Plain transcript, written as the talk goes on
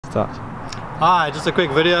Start. Hi, just a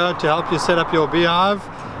quick video to help you set up your beehive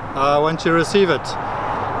once you receive it.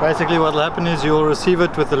 Basically what will happen is you'll receive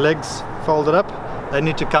it with the legs folded up. They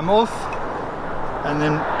need to come off and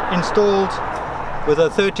then installed with a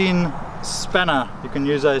 13 spanner. You can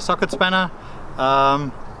use a socket spanner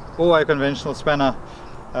or a conventional spanner.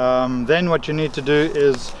 Then what you need to do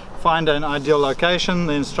is find an ideal location.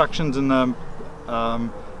 The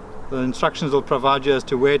instructions will provide you as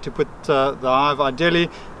to where to put the hive ideally,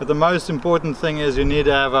 but the most important thing is you need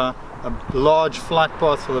to have a large flight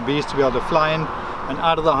path for the bees to be able to fly in and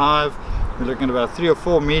out of the hive. We're looking at about 3 or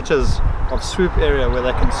 4 meters of swoop area where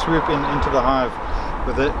they can swoop into the hive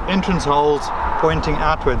with the entrance holes pointing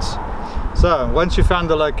outwards. So once you found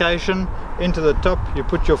the location, into the top you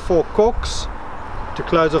put your 4 corks to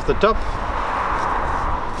close off the top.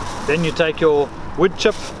 Then you take your wood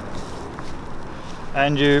chip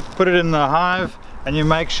and you put it in the hive and you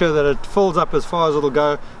make sure that it fills up as far as it'll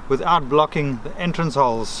go without blocking the entrance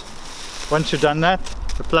holes. Once you've done that,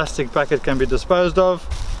 the plastic packet can be disposed of.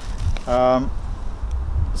 So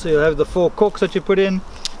you'll have the 4 corks that you put in,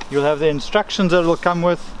 you'll have the instructions that it will come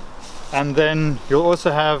with, and then you'll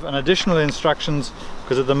also have an additional instructions,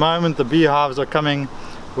 because at the moment the beehives are coming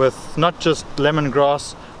with not just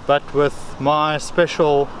lemongrass but with my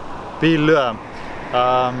special bee lure.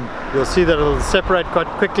 You'll see that it'll separate quite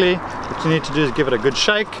quickly. What you need to do is give it a good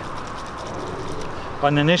shake.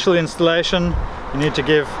 On the initial installation you need to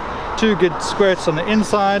give 2 good squirts on the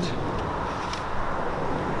inside,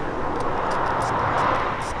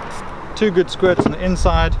 2 good squirts on the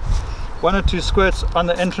inside, 1 or 2 squirts on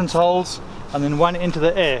the entrance holes, and then 1 into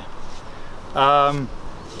the air.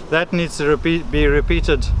 That needs to be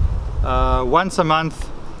repeated once a month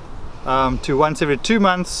to once every 2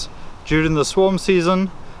 months during the swarm season,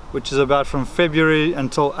 which is about from February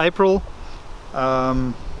until April,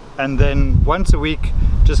 and then once a week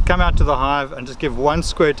just come out to the hive and just give 1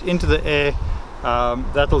 squirt into the air.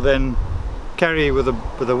 That'll then carry with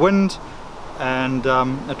the wind and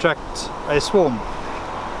attract a swarm.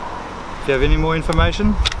 If you have any more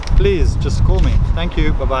information, please just call me. Thank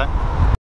you. Bye bye.